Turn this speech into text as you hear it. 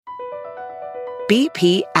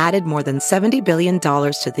BP added more than $70 billion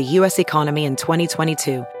to the U.S. economy in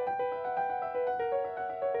 2022.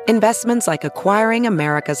 Investments like acquiring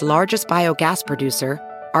America's largest biogas producer,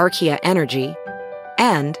 Archaea Energy,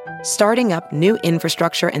 and starting up new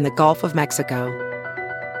infrastructure in the Gulf of Mexico.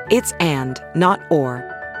 It's and, not or.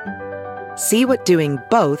 See what doing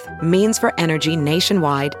both means for energy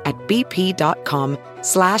nationwide at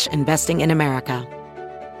bp.com/investing in America.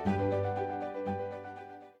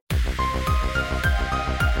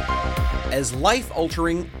 As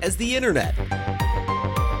life-altering as the internet.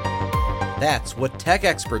 That's what tech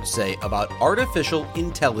experts say about artificial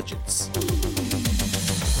intelligence.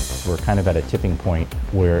 We're kind of at a tipping point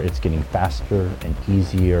where it's getting faster and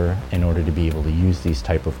easier in order to be able to use these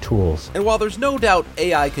type of tools. And while there's no doubt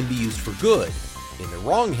AI can be used for good, in the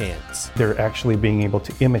wrong hands, they're actually being able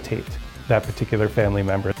to imitate that particular family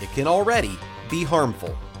member. It can already be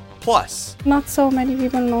harmful. Plus, not so many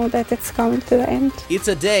people know that it's coming to the end. It's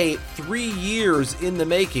a day 3 years in the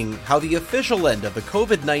making how the official end of the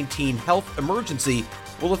COVID-19 health emergency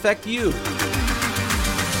will affect you.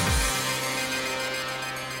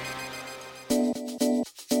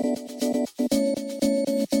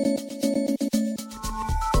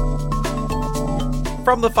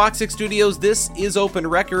 From the Fox 6 studios, this is Open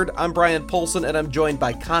Record. I'm Brian Polson, and I'm joined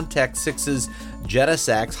by Contact 6's Jenna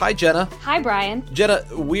Sachs. Hi, Jenna. Hi, Brian. Jenna,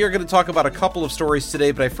 we are going to talk about a couple of stories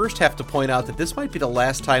today, but I first have to point out that this might be the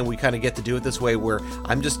last time we kind of get to do it this way, where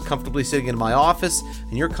I'm just comfortably sitting in my office,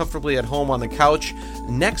 and you're comfortably at home on the couch.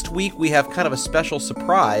 Next week, we have kind of a special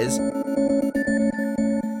surprise.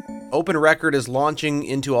 Open Record is launching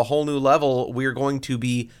into a whole new level. We are going to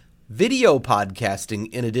be video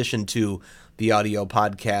podcasting in addition to the audio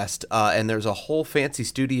podcast, and there's a whole fancy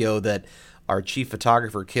studio that our chief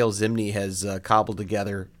photographer, Cale Zimney, has cobbled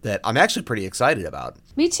together that I'm actually pretty excited about.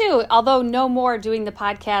 Me too, although no more doing the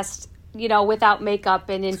podcast, without makeup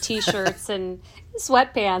and in T-shirts and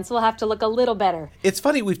sweatpants. We'll have to look a little better. It's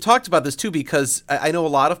funny, we've talked about this too, because I know a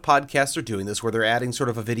lot of podcasts are doing this, where they're adding sort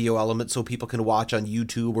of a video element so people can watch on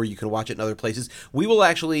YouTube, or you can watch it in other places. We will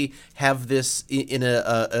actually have this in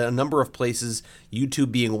a number of places,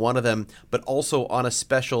 YouTube being one of them, but also on a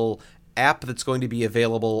special app that's going to be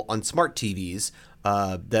available on smart TVs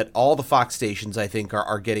that all the Fox stations, I think,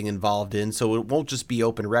 are getting involved in. So it won't just be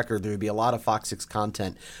Open Record. There'll be a lot of Fox 6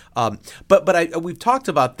 content. But we've talked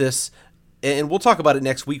about this, and we'll talk about it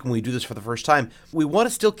next week when we do this for the first time. We want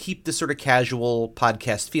to still keep this sort of casual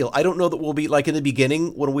podcast feel. I don't know that we'll be like in the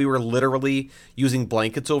beginning when we were literally using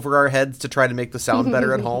blankets over our heads to try to make the sound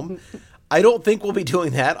better at home. I don't think we'll be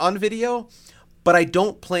doing that on video. But I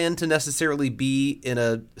don't plan to necessarily be in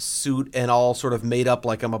a suit and all sort of made up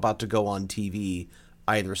like I'm about to go on TV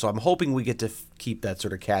either. So I'm hoping we get to keep that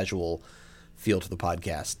sort of casual feel to the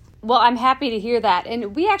podcast. Well, I'm happy to hear that.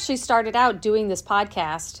 And we actually started out doing this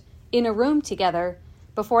podcast in a room together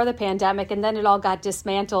before the pandemic, and then it all got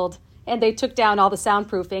dismantled and they took down all the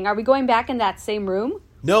soundproofing. Are we going back in that same room?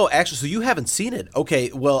 No, actually, so you haven't seen it.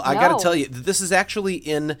 Okay, well, I got to tell you, this is actually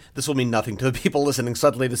this will mean nothing to the people listening.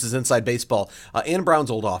 Suddenly, this is inside baseball. Ann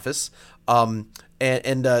Brown's old office. So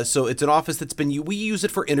it's an office that's we use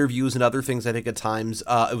it for interviews and other things, I think, at times.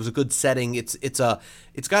 It was a good setting.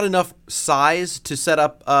 It's got enough size to set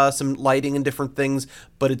up some lighting and different things,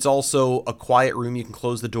 but it's also a quiet room. You can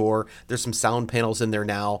close the door. There's some sound panels in there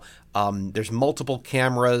now. There's multiple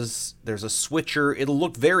cameras. There's a switcher. It'll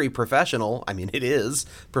look very professional. I mean, it is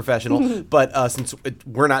professional, but since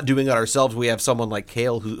we're not doing it ourselves, we have someone like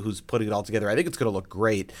Cale who's putting it all together. I think it's going to look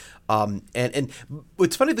great. And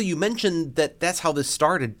it's funny that you mentioned that's how this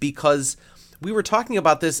started, because we were talking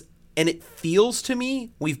about this, and it feels to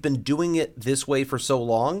me we've been doing it this way for so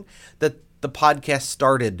long that the podcast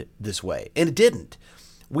started this way, and it didn't.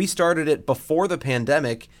 We started it before the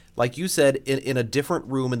pandemic, like you said, in a different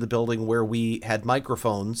room in the building where we had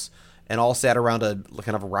microphones and all sat around a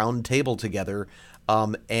kind of a round table together.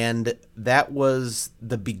 And that was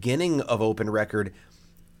the beginning of Open Record.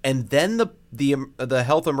 And then the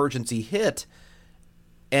health emergency hit,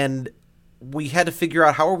 and we had to figure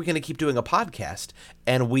out, how are we going to keep doing a podcast?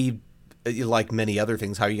 And we, like many other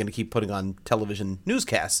things, how are you going to keep putting on television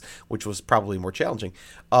newscasts, which was probably more challenging.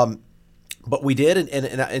 But we did,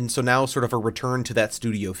 and so now sort of a return to that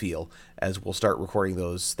studio feel, as we'll start recording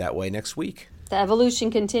those that way next week. The evolution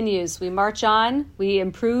continues. We march on, we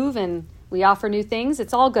improve, and we offer new things.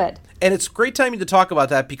 It's all good. And it's great timing to talk about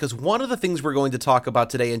that, because one of the things we're going to talk about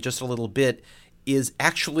today in just a little bit is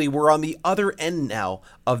actually we're on the other end now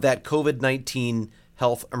of that COVID-19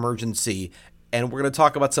 health emergency, and we're going to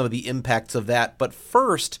talk about some of the impacts of that. But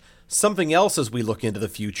first, Something else as we look into the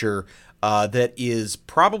future that is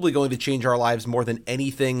probably going to change our lives more than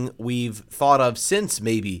anything we've thought of since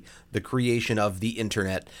maybe the creation of the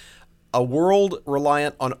internet. A world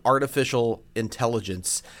reliant on artificial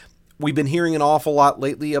intelligence. We've been hearing an awful lot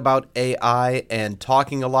lately about AI and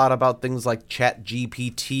talking a lot about things like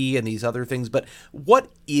ChatGPT and these other things, but what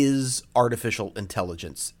is artificial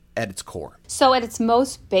intelligence at its core? So at its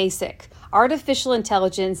most basic, artificial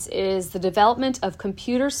intelligence is the development of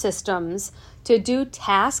computer systems to do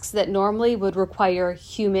tasks that normally would require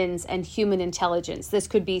humans and human intelligence. This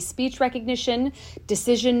could be speech recognition,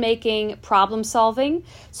 decision-making, problem-solving.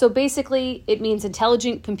 So basically, it means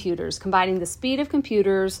intelligent computers, combining the speed of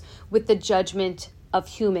computers with the judgment of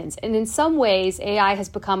humans. And in some ways, AI has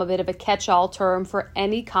become a bit of a catch-all term for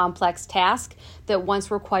any complex task that once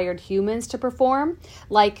required humans to perform,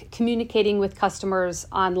 like communicating with customers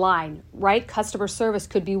online, right? Customer service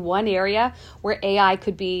could be one area where AI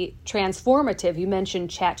could be transformative. You mentioned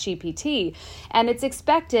ChatGPT, and it's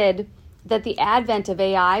expected that the advent of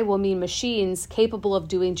AI will mean machines capable of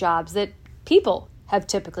doing jobs that people have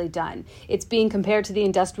typically done. It's being compared to the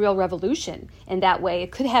Industrial Revolution in that way.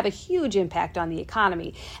 It could have a huge impact on the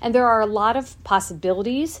economy. And there are a lot of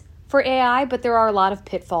possibilities for AI, but there are a lot of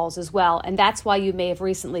pitfalls as well. And that's why you may have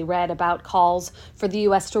recently read about calls for the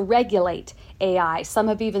U.S. to regulate AI. Some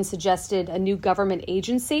have even suggested a new government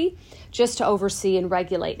agency just to oversee and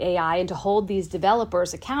regulate AI and to hold these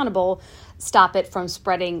developers accountable, stop it from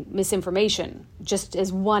spreading misinformation, just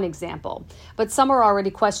as one example. But some are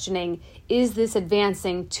already questioning, is this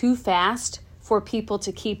advancing too fast for people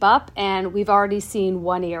to keep up? And we've already seen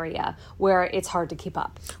one area where it's hard to keep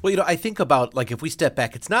up. Well, I think about, like, if we step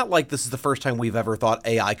back, it's not like this is the first time we've ever thought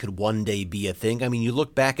AI could one day be a thing. I mean, you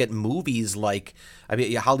look back at movies like,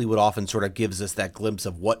 Hollywood often sort of gives us that glimpse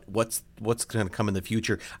of what's going to come in the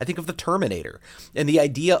future. I think of the Terminator and the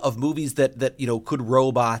idea of movies that could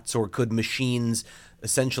robots or could machines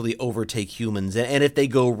essentially overtake humans. And if they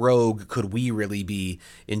go rogue, could we really be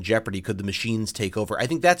in jeopardy? Could the machines take over? I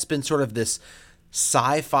think that's been sort of this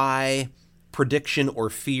sci-fi prediction or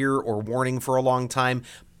fear or warning for a long time.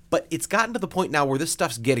 But it's gotten to the point now where this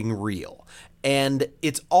stuff's getting real. And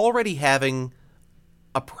it's already having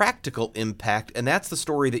a practical impact. And that's the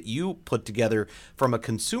story that you put together from a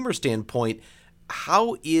consumer standpoint.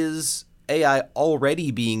 How is AI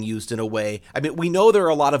already being used in a way? I mean, we know there are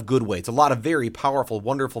a lot of good ways, a lot of very powerful,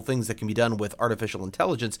 wonderful things that can be done with artificial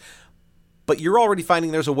intelligence, but you're already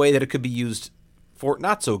finding there's a way that it could be used for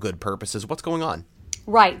not so good purposes. What's going on?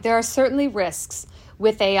 Right. There are certainly risks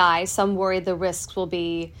with AI. Some worry the risks will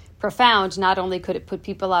be profound. Not only could it put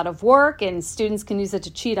people out of work and students can use it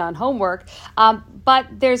to cheat on homework, but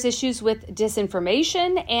there's issues with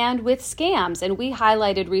disinformation and with scams. And we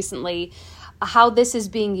highlighted recently how this is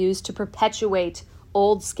being used to perpetuate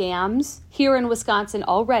old scams here in Wisconsin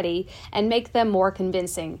already and make them more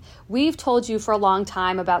convincing. We've told you for a long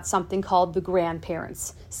time about something called the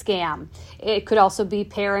grandparents scam. It could also be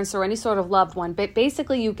parents or any sort of loved one, but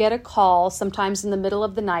basically you get a call sometimes in the middle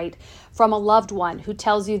of the night from a loved one who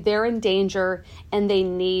tells you they're in danger and they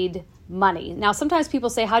need money. Now, sometimes people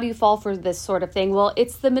say, how do you fall for this sort of thing? Well,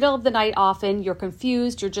 it's the middle of the night often. You're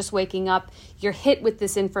confused. You're just waking up. You're hit with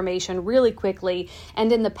this information really quickly.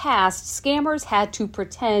 And in the past, scammers had to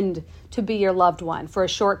pretend to be your loved one for a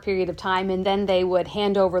short period of time, and then they would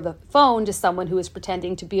hand over the phone to someone who is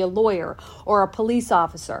pretending to be a lawyer or a police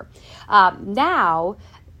officer. Now,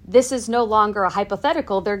 this is no longer a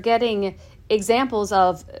hypothetical. They're getting examples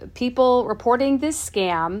of people reporting this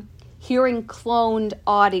scam, hearing cloned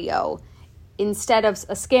audio. Instead of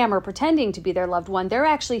a scammer pretending to be their loved one, they're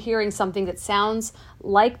actually hearing something that sounds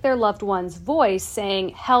like their loved one's voice saying,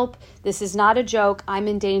 help, this is not a joke, I'm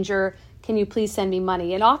in danger, can you please send me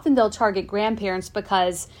money? And often they'll target grandparents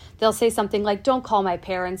because they'll say something like, don't call my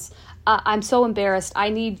parents, I'm so embarrassed, I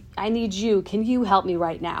need you, can you help me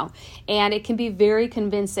right now? And it can be very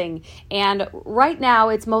convincing. And right now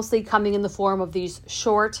it's mostly coming in the form of these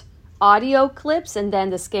short audio clips, and then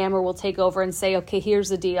the scammer will take over and say, okay, here's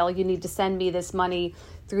the deal. You need to send me this money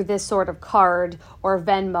through this sort of card or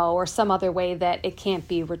Venmo or some other way that it can't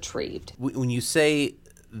be retrieved. When you say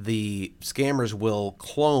the scammers will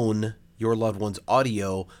clone your loved one's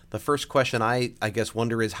audio, the first question I guess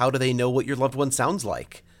wonder is, how do they know what your loved one sounds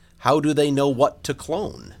like? How do they know what to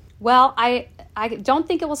clone? Well, I I don't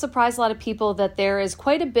think it will surprise a lot of people that there is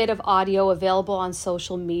quite a bit of audio available on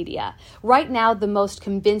social media. Right now, the most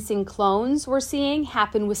convincing clones we're seeing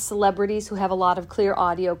happen with celebrities who have a lot of clear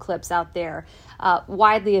audio clips out there,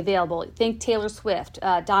 widely available. Think Taylor Swift,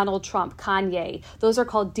 Donald Trump, Kanye. Those are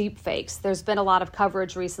called deep fakes. There's been a lot of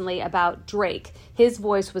coverage recently about Drake. His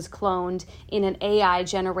voice was cloned in an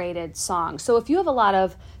AI-generated song. So if you have a lot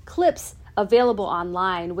of clips available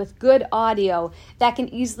online with good audio that can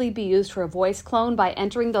easily be used for a voice clone by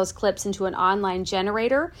entering those clips into an online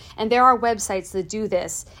generator. And there are websites that do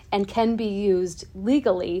this and can be used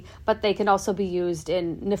legally, but they can also be used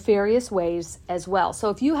in nefarious ways as well. So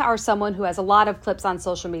if you are someone who has a lot of clips on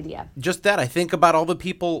social media. Just that, I think about all the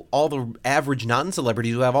people, all the average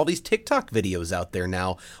non-celebrities who have all these TikTok videos out there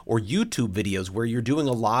now, or YouTube videos where you're doing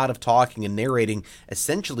a lot of talking and narrating.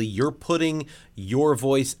 Essentially, you're putting your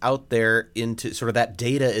voice out there into sort of that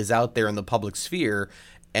data is out there in the public sphere,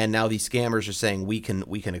 and now these scammers are saying we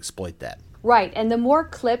can exploit that. Right, and the more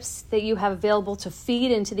clips that you have available to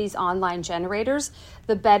feed into these online generators,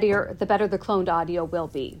 the better the cloned audio will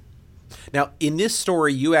be. Now, in this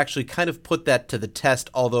story, you actually kind of put that to the test,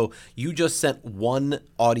 although you just sent one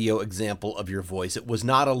audio example of your voice. It was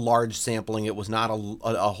not a large sampling. It was not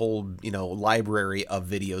a whole, library of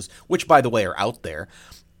videos, which, by the way, are out there.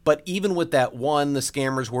 But even with that one, the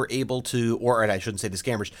scammers were able to, or I shouldn't say the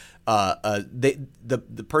scammers,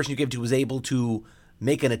 the person you gave to was able to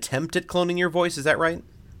make an attempt at cloning your voice. Is that right?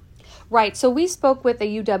 Right. So we spoke with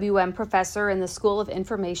a UWM professor in the School of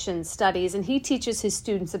Information Studies, and he teaches his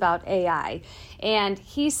students about AI. And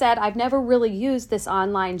he said, I've never really used this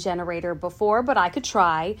online generator before, but I could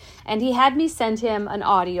try. And he had me send him an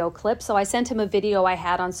audio clip. So I sent him a video I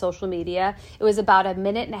had on social media. It was about 1.5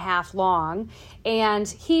 minutes long. And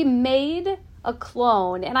he made a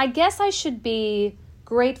clone. And I guess I should be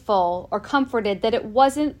grateful or comforted that it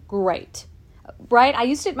wasn't great. Right? I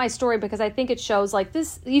used it in my story because I think it shows like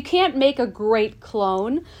this, you can't make a great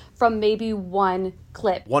clone from maybe one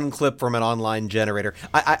clip. One clip from an online generator.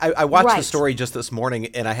 I watched the story just this morning,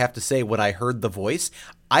 and I have to say, when I heard the voice,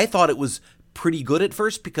 I thought it was pretty good at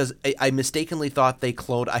first because I mistakenly thought they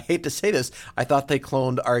cloned, I hate to say this, I thought they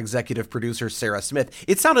cloned our executive producer, Sarah Smith.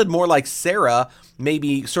 It sounded more like Sarah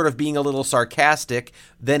maybe sort of being a little sarcastic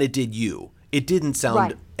than it did you. It didn't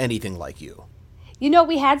sound anything like you.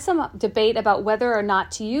 We had some debate about whether or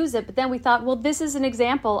not to use it, but then we thought, well, this is an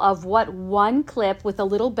example of what one clip with a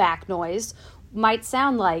little back noise might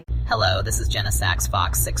sound like. Hello, this is Jenna Sachs,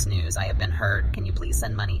 Fox 6 News. I have been hurt. Can you please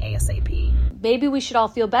send money ASAP? Maybe we should all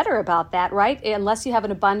feel better about that, right? Unless you have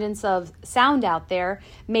an abundance of sound out there,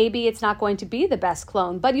 maybe it's not going to be the best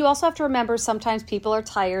clone. But you also have to remember sometimes people are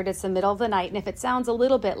tired. It's the middle of the night. And if it sounds a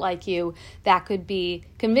little bit like you, that could be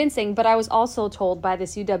convincing. But I was also told by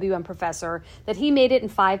this UWM professor that he made it in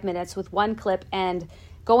 5 minutes with one clip. And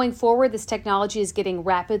going forward, this technology is getting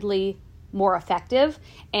rapidly more effective,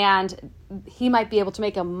 and he might be able to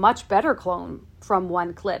make a much better clone from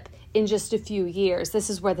one clip in just a few years. This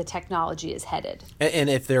is where the technology is headed. And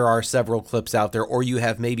if there are several clips out there, or you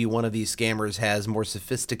have maybe one of these scammers has more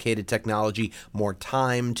sophisticated technology, more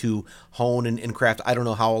time to hone and craft, I don't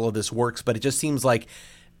know how all of this works, but it just seems like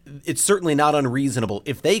it's certainly not unreasonable.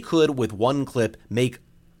 If they could, with one clip, make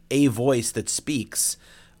a voice that speaks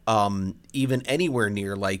even anywhere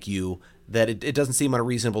near like you, that it doesn't seem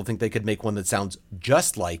unreasonable to think they could make one that sounds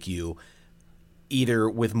just like you, either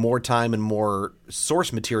with more time and more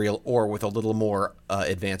source material or with a little more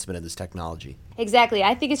advancement in this technology. Exactly.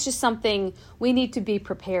 I think it's just something we need to be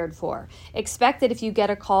prepared for. Expect that if you get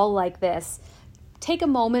a call like this, take a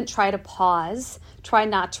moment, try to pause, try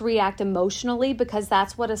not to react emotionally, because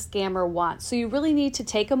that's what a scammer wants. So you really need to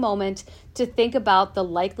take a moment to think about the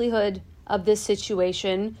likelihood of this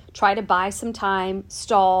situation, try to buy some time,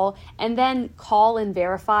 stall, and then call and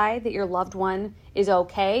verify that your loved one is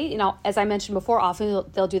okay. As I mentioned before, often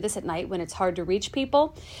they'll do this at night when it's hard to reach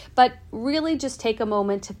people, but really just take a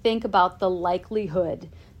moment to think about the likelihood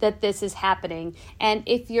that this is happening. And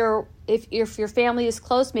if your family is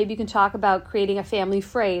close, maybe you can talk about creating a family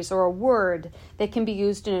phrase or a word that can be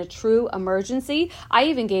used in a true emergency. I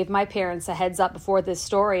even gave my parents a heads up before this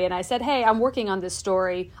story, and I said, hey, I'm working on this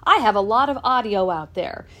story. I have a lot of audio out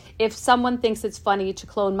there. If someone thinks it's funny to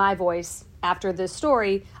clone my voice after this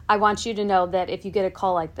story, I want you to know that if you get a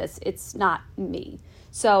call like this, it's not me.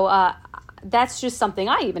 So that's just something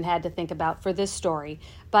I even had to think about for this story.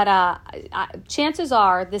 But chances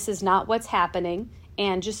are this is not what's happening,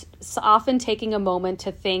 and just often taking a moment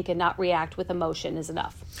to think and not react with emotion is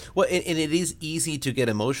enough. Well, and it is easy to get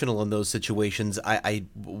emotional in those situations. I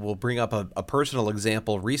will bring up a personal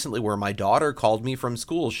example recently where my daughter called me from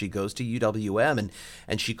school. She goes to UWM,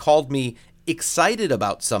 and she called me excited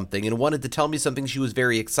about something and wanted to tell me something she was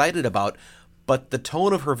very excited about, but the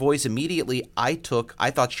tone of her voice immediately I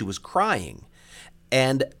thought she was crying.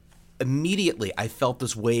 And immediately I felt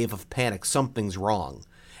this wave of panic. Something's wrong.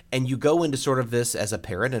 And you go into sort of this as a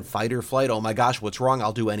parent and fight or flight. Oh my gosh, what's wrong?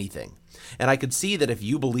 I'll do anything. And I could see that if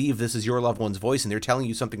you believe this is your loved one's voice and they're telling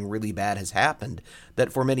you something really bad has happened,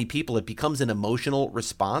 that for many people it becomes an emotional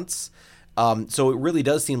response. So it really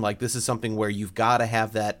does seem like this is something where you've got to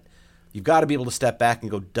have that, you've got to be able to step back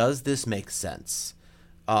and go, does this make sense?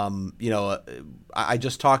 I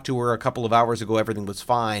just talked to her a couple of hours ago. Everything was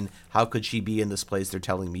fine. How could she be in this place? They're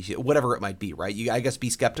telling me whatever it might be, right? I guess be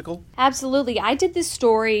skeptical. Absolutely. I did this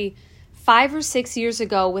story 5 or 6 years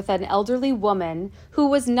ago with an elderly woman who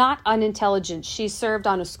was not unintelligent. She served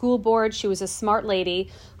on a school board. She was a smart lady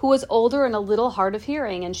who was older and a little hard of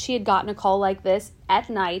hearing. And she had gotten a call like this at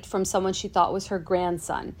night from someone she thought was her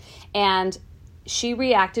grandson. And she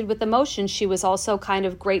reacted with emotion. She was also kind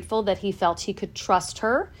of grateful that he felt he could trust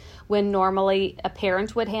her when normally a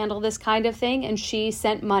parent would handle this kind of thing. And she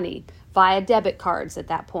sent money via debit cards at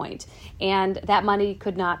that point. And that money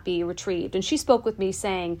could not be retrieved. And she spoke with me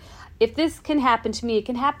saying, if this can happen to me, it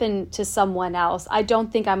can happen to someone else. I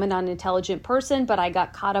don't think I'm an unintelligent person, but I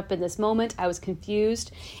got caught up in this moment. I was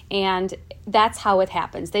confused. And that's how it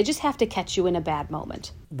happens. They just have to catch you in a bad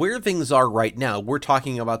moment. Where things are right now, we're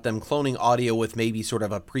talking about them cloning audio with maybe sort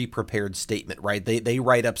of a pre-prepared statement, right? They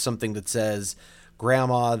write up something that says,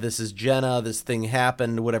 Grandma, this is Jenna, this thing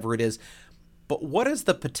happened, whatever it is. But what is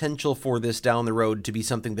the potential for this down the road to be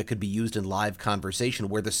something that could be used in live conversation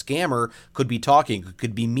where the scammer could be talking,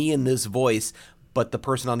 could be me in this voice, but the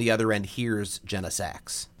person on the other end hears Jenna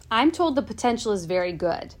Sachs? I'm told the potential is very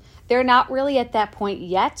good. They're not really at that point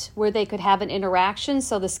yet where they could have an interaction,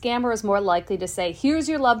 so the scammer is more likely to say, here's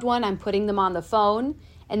your loved one, I'm putting them on the phone,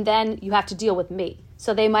 and then you have to deal with me.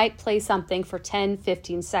 So they might play something for 10,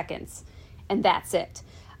 15 seconds, and that's it.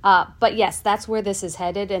 But yes, that's where this is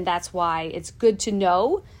headed, and that's why it's good to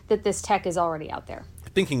know that this tech is already out there.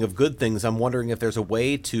 Thinking of good things, I'm wondering if there's a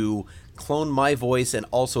way to clone my voice and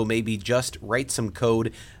also maybe just write some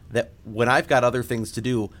code that when I've got other things to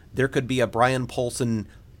do, there could be a Brian Polson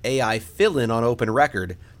AI fill-in on Open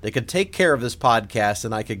Record that could take care of this podcast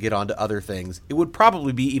and I could get on to other things. It would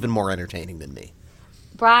probably be even more entertaining than me.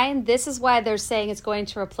 Brian, this is why they're saying it's going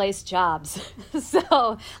to replace jobs.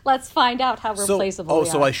 So let's find out how replaceable we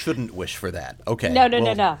are. So I shouldn't wish for that. Okay. No.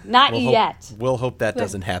 Not yet. We'll hope that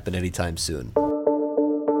doesn't happen anytime soon.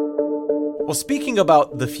 Well, speaking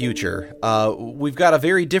about the future, we've got a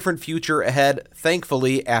very different future ahead,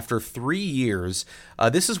 thankfully, after 3 years.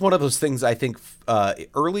 This is one of those things I think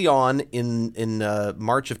early on in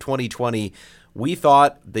March of 2020, we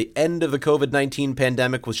thought the end of the COVID-19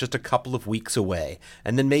 pandemic was just a couple of weeks away.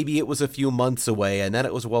 And then maybe it was a few months away. And then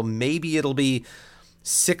it was, well, maybe it'll be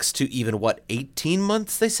 6 to even, 18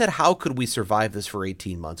 months? They said, how could we survive this for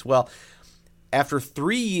 18 months? Well, after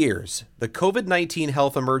 3 years, the COVID-19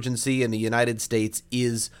 health emergency in the United States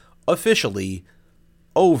is officially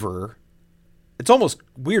over. It's almost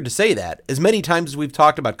weird to say that. As many times as we've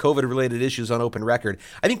talked about COVID-related issues on Open Record,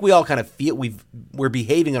 I think we all kind of feel we're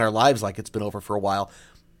behaving in our lives like it's been over for a while,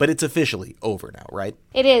 but it's officially over now, right?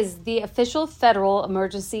 It is. The official federal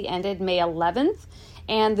emergency ended May 11th.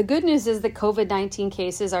 And the good news is that COVID-19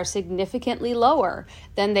 cases are significantly lower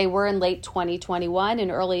than they were in late 2021 and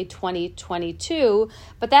early 2022.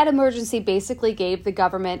 But that emergency basically gave the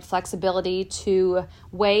government flexibility to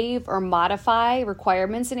waive or modify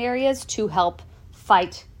requirements in areas to help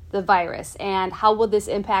fight the virus. And how will this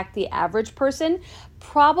impact the average person?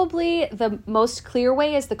 Probably the most clear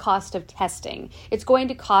way is the cost of testing. It's going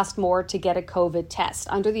to cost more to get a COVID test.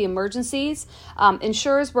 Under the emergencies,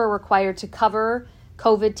 insurers were required to cover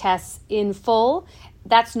COVID tests in full.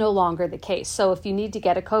 That's no longer the case. So if you need to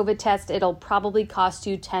get a COVID test, it'll probably cost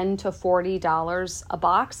you $10 to $40 a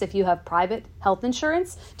box if you have private health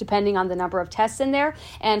insurance, depending on the number of tests in there.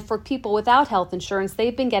 And for people without health insurance,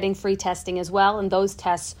 they've been getting free testing as well, and those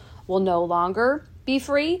tests will no longer be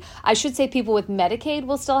free. I should say people with Medicaid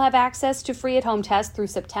will still have access to free at-home tests through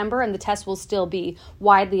September, and the tests will still be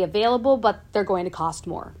widely available, but they're going to cost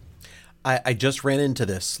more. I just ran into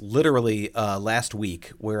this literally last week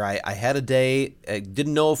where I had a day, I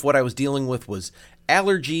didn't know if what I was dealing with was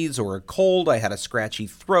allergies or a cold. I had a scratchy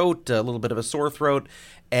throat, a little bit of a sore throat,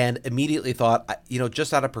 and immediately thought,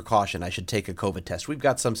 just out of precaution, I should take a COVID test. We've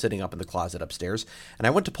got some sitting up in the closet upstairs, and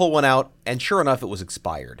I went to pull one out, and sure enough, it was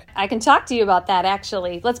expired. I can talk to you about that,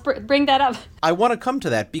 actually. Let's bring that up. I want to come to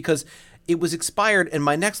that because it was expired, and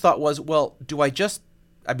my next thought was, well,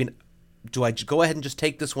 do I go ahead and just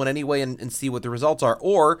take this one anyway and see what the results are?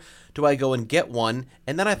 Or do I go and get one?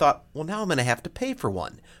 And then I thought, well, now I'm going to have to pay for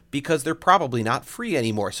one because they're probably not free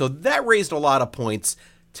anymore. So that raised a lot of points.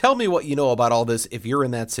 Tell me what you know about all this if you're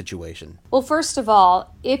in that situation. Well, first of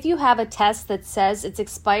all, if you have a test that says it's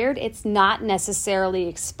expired, it's not necessarily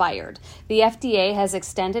expired. The FDA has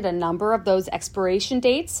extended a number of those expiration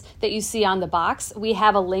dates that you see on the box. We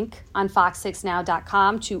have a link on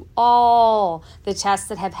fox6now.com to all the tests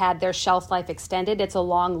that have had their shelf life extended. It's a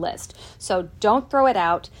long list. So don't throw it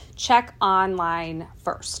out. Check online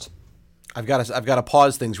first. I've got to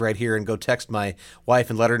pause things right here and go text my wife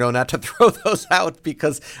and let her know not to throw those out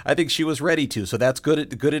because I think she was ready to. So that's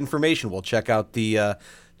good information. We'll check out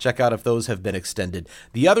if those have been extended.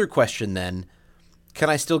 The other question then, can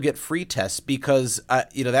I still get free tests? Because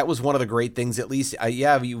that was one of the great things. At least,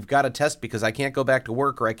 you've got to test because I can't go back to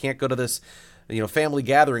work or I can't go to this family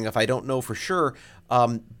gathering if I don't know for sure.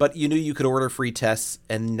 But you knew you could order free tests,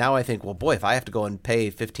 and now I think, well, boy, if I have to go and pay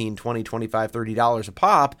 $15, $20, $25, $30 a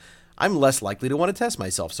pop, I'm less likely to want to test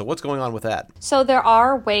myself. So what's going on with that? So there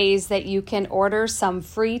are ways that you can order some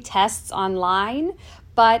free tests online,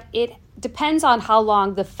 but it depends on how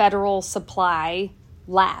long the federal supply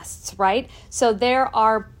lasts, right? So there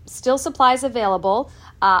are still supplies available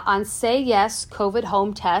on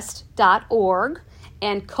sayyescovidhometest.org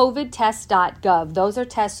and covidtest.gov. Those are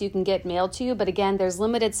tests you can get mailed to you, but again, there's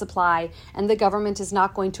limited supply and the government is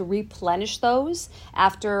not going to replenish those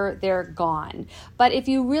after they're gone. But if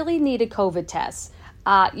you really need a COVID test,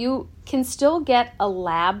 you can still get a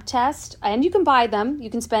lab test and you can buy them. You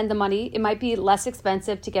can spend the money. It might be less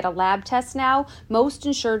expensive to get a lab test now. Most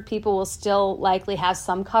insured people will still likely have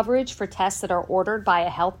some coverage for tests that are ordered by a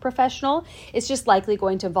health professional. It's just likely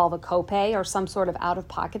going to involve a copay or some sort of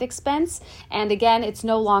out-of-pocket expense. And again, it's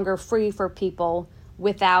no longer free for people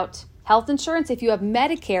without health insurance. If you have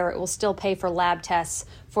Medicare, it will still pay for lab tests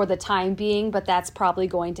for the time being, but that's probably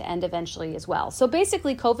going to end eventually as well. So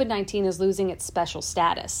basically, COVID-19 is losing its special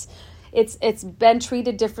status. It's been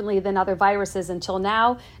treated differently than other viruses until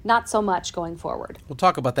now, not so much going forward. We'll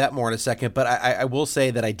talk about that more in a second, but I will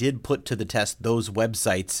say that I did put to the test those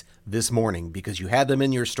websites this morning because you had them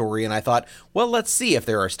in your story, and I thought, well, let's see if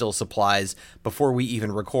there are still supplies before we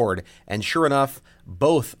even record. And sure enough,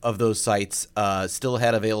 both of those sites still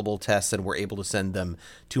had available tests and were able to send them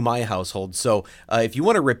to my household. So if you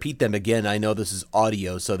want to repeat them again, I know this is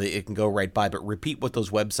audio so that it can go right by, but repeat what those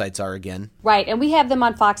websites are again. Right, and we have them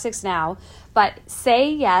on Fox 6 Now, but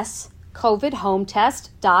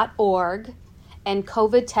sayyescovidhometest.org and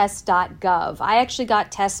covidtest.gov. I actually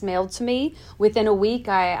got tests mailed to me within a week.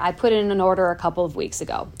 I put in an order a couple of weeks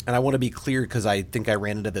ago. And I want to be clear because I think I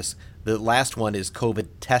ran into this. The last one is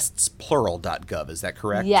covidtestsplural.gov. Is that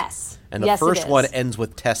correct? Yes. And the first one ends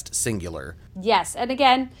with test singular. Yes. And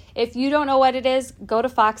again, if you don't know what it is, go to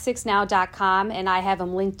fox6now.com and I have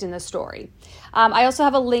them linked in the story. I also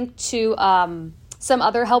have a link to some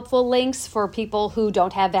other helpful links for people who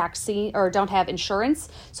don't have vaccine or don't have insurance.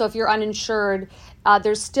 So if you're uninsured,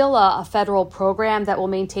 there's still a federal program that will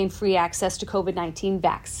maintain free access to COVID-19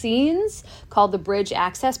 vaccines called the Bridge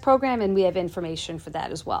Access Program, and we have information for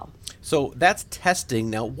that as well. So that's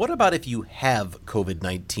testing. Now, what about if you have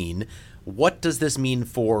COVID-19? What does this mean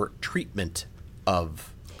for treatment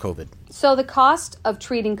of COVID? So the cost of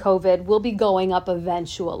treating COVID will be going up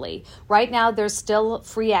eventually. Right now, there's still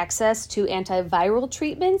free access to antiviral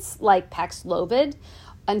treatments like Paxlovid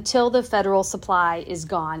until the federal supply is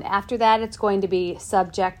gone. After that, it's going to be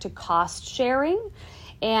subject to cost sharing.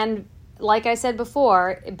 And like I said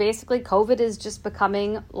before, basically COVID is just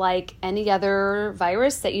becoming like any other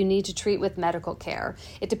virus that you need to treat with medical care.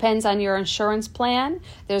 It depends on your insurance plan.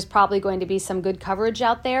 There's probably going to be some good coverage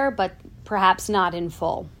out there, but perhaps not in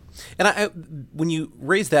full. And when you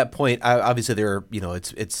raise that point, obviously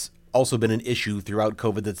it's also been an issue throughout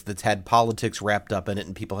COVID that's had politics wrapped up in it,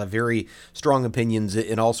 and people have very strong opinions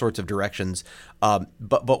in all sorts of directions.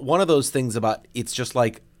 But one of those things about it's just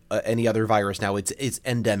like any other virus now. It's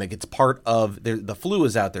endemic. It's part of the flu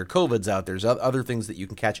is out there, COVID's out there. There's other things that you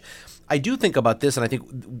can catch. I do think about this, and I think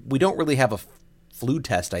we don't really have a flu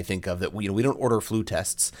test. I think of that we don't order flu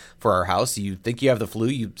tests for our house. You think you have the flu,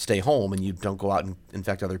 you stay home and you don't go out and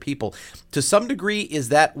infect other people. To some degree, is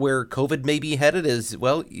that where COVID may be headed? Is,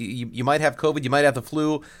 well, you might have COVID, you might have the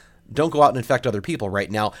flu. Don't go out and infect other people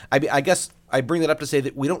right now. I guess I bring that up to say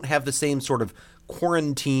that we don't have the same sort of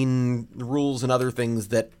quarantine rules and other things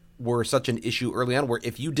that were such an issue early on, where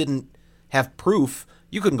if you didn't have proof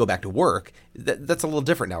you couldn't go back to work. That's a little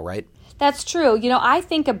different now, right? That's true. I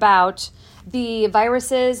think about the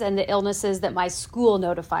viruses and the illnesses that my school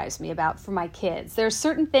notifies me about for my kids. There are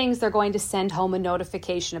certain things they're going to send home a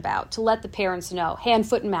notification about to let the parents know. Hand,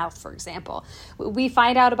 foot, and mouth, for example. We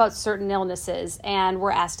find out about certain illnesses, and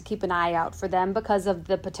we're asked to keep an eye out for them because of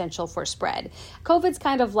the potential for spread. COVID's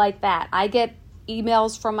kind of like that. I get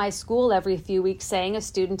emails from my school every few weeks saying a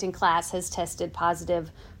student in class has tested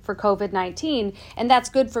positive for COVID-19, and that's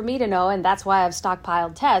good for me to know, and that's why I've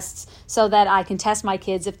stockpiled tests so that I can test my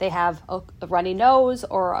kids if they have a runny nose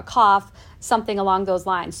or a cough, something along those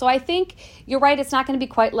lines. So I think you're right, it's not going to be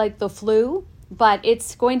quite like the flu, but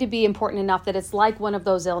it's going to be important enough that it's like one of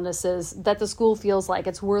those illnesses that the school feels like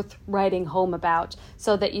it's worth writing home about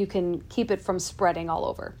so that you can keep it from spreading all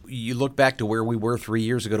over. You look back to where we were 3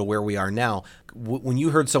 years ago to where we are now. When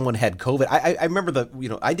you heard someone had COVID, I remember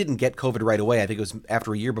I didn't get COVID right away. I think it was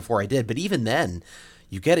after a year before I did. But even then,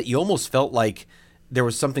 you get it. You almost felt like there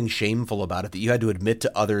was something shameful about it, that you had to admit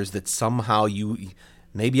to others that somehow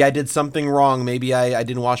maybe I did something wrong. Maybe I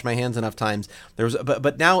didn't wash my hands enough times.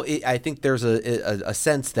 But now I think there's a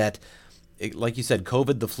sense that, like you said,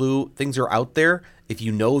 COVID, the flu, things are out there. If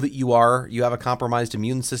you know that you have a compromised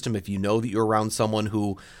immune system, if you know that you're around someone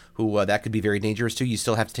who that could be very dangerous to, you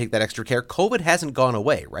still have to take that extra care. COVID hasn't gone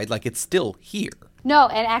away, right? Like, it's still here. No,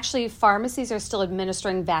 and actually pharmacies are still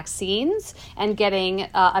administering vaccines, and getting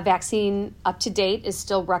a vaccine up to date is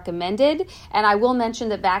still recommended. And I will mention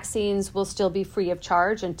that vaccines will still be free of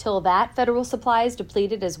charge until that federal supply is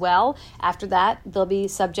depleted as well. After that, they'll be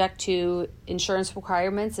subject to insurance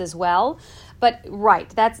requirements as well. But right,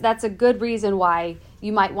 that's a good reason why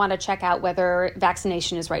you might want to check out whether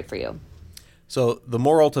vaccination is right for you. So the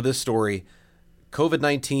moral to this story,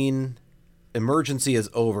 COVID-19 emergency is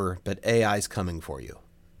over, but AI's coming for you.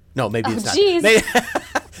 No, maybe it's not.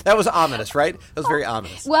 That was ominous, right? That was very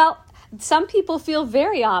ominous. Well, some people feel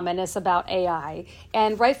very ominous about AI,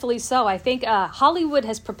 and rightfully so. I think Hollywood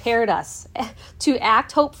has prepared us to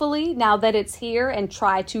act, hopefully, now that it's here, and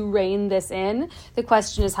try to rein this in. The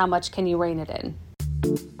question is, how much can you rein it in?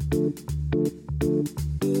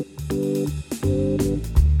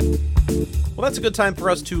 Well, that's a good time for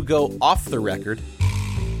us to go off the record.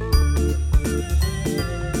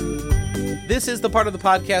 This is the part of the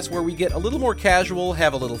podcast where we get a little more casual,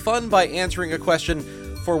 have a little fun by answering a question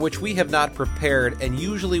for which we have not prepared, and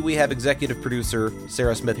usually we have executive producer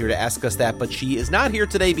Sarah Smith here to ask us that, but she is not here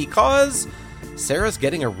today because Sarah's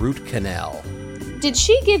getting a root canal. Did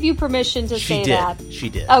she give you permission to say that? She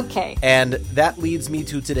did. Okay. And that leads me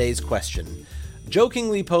to today's question,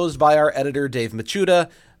 jokingly posed by our editor Dave Machuda,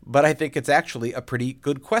 but I think it's actually a pretty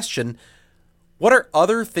good question. What are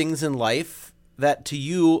other things in life that to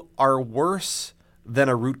you are worse than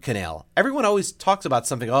a root canal? Everyone always talks about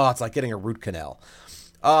something, it's like getting a root canal.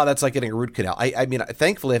 Oh, that's like getting a root canal. I mean,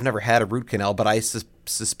 thankfully I've never had a root canal, but I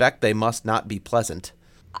suspect they must not be pleasant.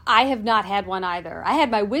 I have not had one either. I had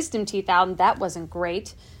my wisdom teeth out, and that wasn't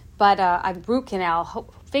great. But a root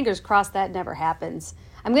canal, fingers crossed that never happens.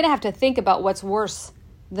 I'm going to have to think about what's worse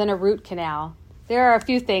than a root canal. There are a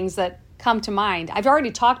few things that come to mind. I've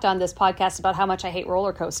already talked on this podcast about how much I hate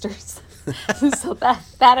roller coasters. So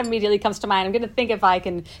that immediately comes to mind. I'm going to think if I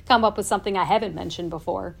can come up with something I haven't mentioned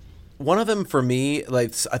before. One of them for me,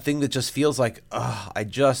 like a thing that just feels like, I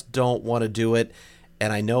just don't want to do it,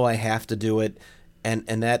 and I know I have to do it, and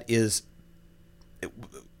that is,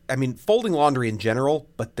 I mean, folding laundry in general,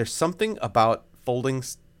 but there's something about folding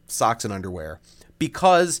socks and underwear,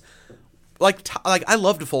 because like I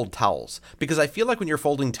love to fold towels, because I feel like when you're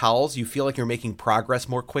folding towels, you feel like you're making progress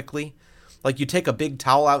more quickly. Like you take a big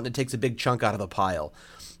towel out and it takes a big chunk out of the pile.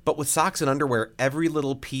 But with socks and underwear, every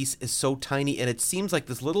little piece is so tiny, and it seems like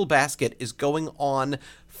this little basket is going on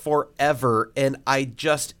forever. And I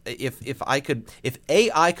just, if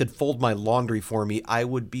AI could fold my laundry for me, I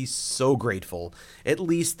would be so grateful. At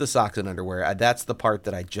least the socks and underwear. That's the part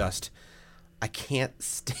that I can't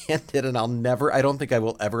stand it, and I don't think I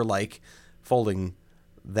will ever like folding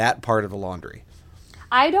that part of the laundry.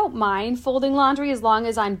 I don't mind folding laundry as long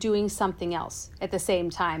as I'm doing something else at the same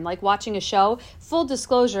time, like watching a show. Full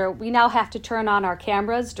disclosure, we now have to turn on our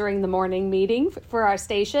cameras during the morning meeting for our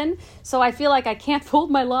station, so I feel like I can't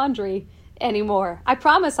fold my laundry anymore. I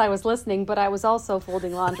promise I was listening, but I was also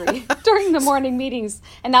folding laundry during the morning meetings,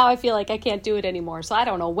 and now I feel like I can't do it anymore, so I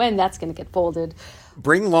don't know when that's going to get folded.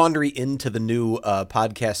 Bring laundry into the new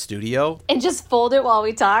podcast studio. And just fold it while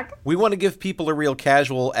we talk. We want to give people a real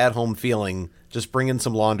casual, at-home feeling. Just bring in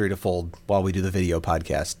some laundry to fold while we do the video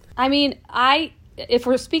podcast. I mean, if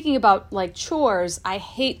we're speaking about like chores, I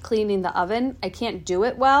hate cleaning the oven. I can't do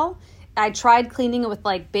it well. I tried cleaning it with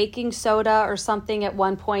like baking soda or something at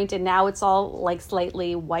one point, and now it's all like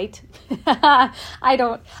slightly white. I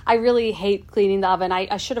really hate cleaning the oven.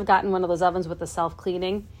 I should have gotten one of those ovens with the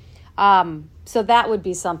self-cleaning. So that would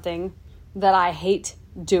be something that I hate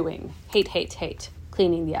doing. Hate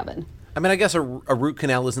cleaning the oven. I mean, I guess a root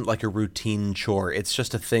canal isn't like a routine chore. It's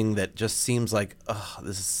just a thing that just seems like, oh,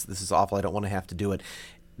 this is awful. I don't want to have to do it.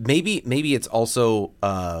 Maybe it's also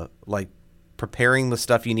like preparing the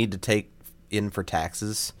stuff you need to take in for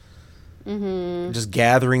taxes. Mm-hmm. Just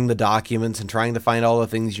gathering the documents and trying to find all the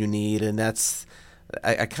things you need, and that's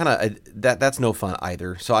no fun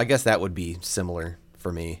either. So I guess that would be similar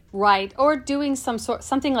for me. Right. Or doing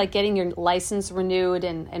something like getting your license renewed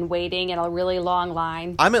and waiting in a really long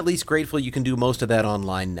line. I'm at least grateful you can do most of that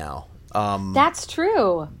online now. That's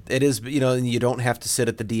true. It is, you don't have to sit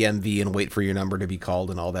at the DMV and wait for your number to be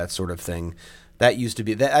called and all that sort of thing. That used to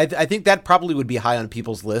be that. I think that probably would be high on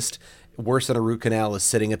people's list. Worse than a root canal is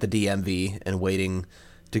sitting at the DMV and waiting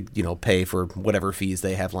to, pay for whatever fees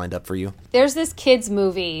they have lined up for you. There's this kids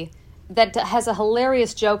movie that has a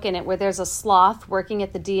hilarious joke in it where there's a sloth working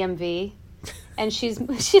at the DMV and she's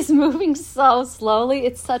moving so slowly.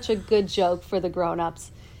 It's such a good joke for the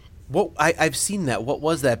grown-ups. Well, I've seen that. What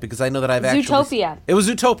was that? Because I know that I've Zootopia. It was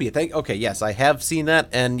Zootopia. Okay, yes, I have seen that,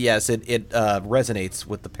 and yes, it resonates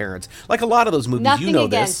with the parents. Like a lot of those movies, Nothing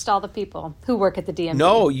against all the people who work at the DMV.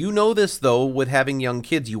 No, you know this, though, with having young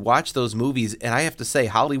kids. You watch those movies, and I have to say,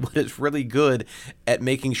 Hollywood is really good at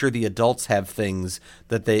making sure the adults have things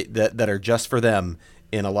that are just for them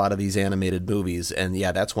in a lot of these animated movies, and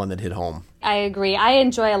yeah, that's one that hit home. I agree. I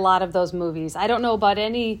enjoy a lot of those movies. I don't know about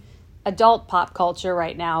any adult pop culture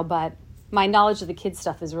right now, but my knowledge of the kids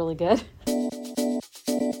stuff is really good.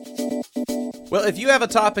 Well, if you have a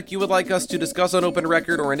topic you would like us to discuss on Open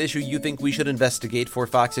Record or an issue you think we should investigate for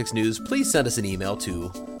Fox 6 News, please send us an email to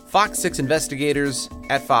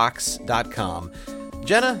fox6investigators@fox.com.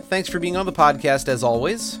 Jenna, thanks for being on the podcast as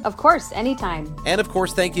always. Of course, anytime. And of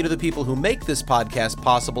course, thank you to the people who make this podcast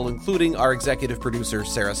possible, including our executive producer,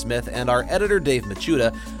 Sarah Smith, and our editor, Dave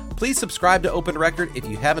Machuda. Please subscribe to Open Record. If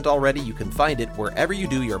you haven't already, you can find it wherever you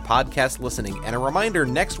do your podcast listening. And a reminder,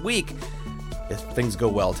 next week, if things go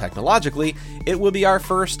well technologically, it will be our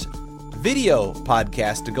first video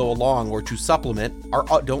podcast to go along or to supplement our...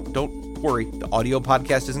 Don't worry, the audio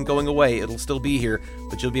podcast isn't going away. It'll still be here,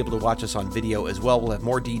 but you'll be able to watch us on video as well. We'll have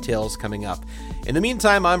more details coming up. In the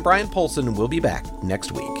meantime, I'm Brian Polson, and we'll be back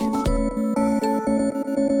next week.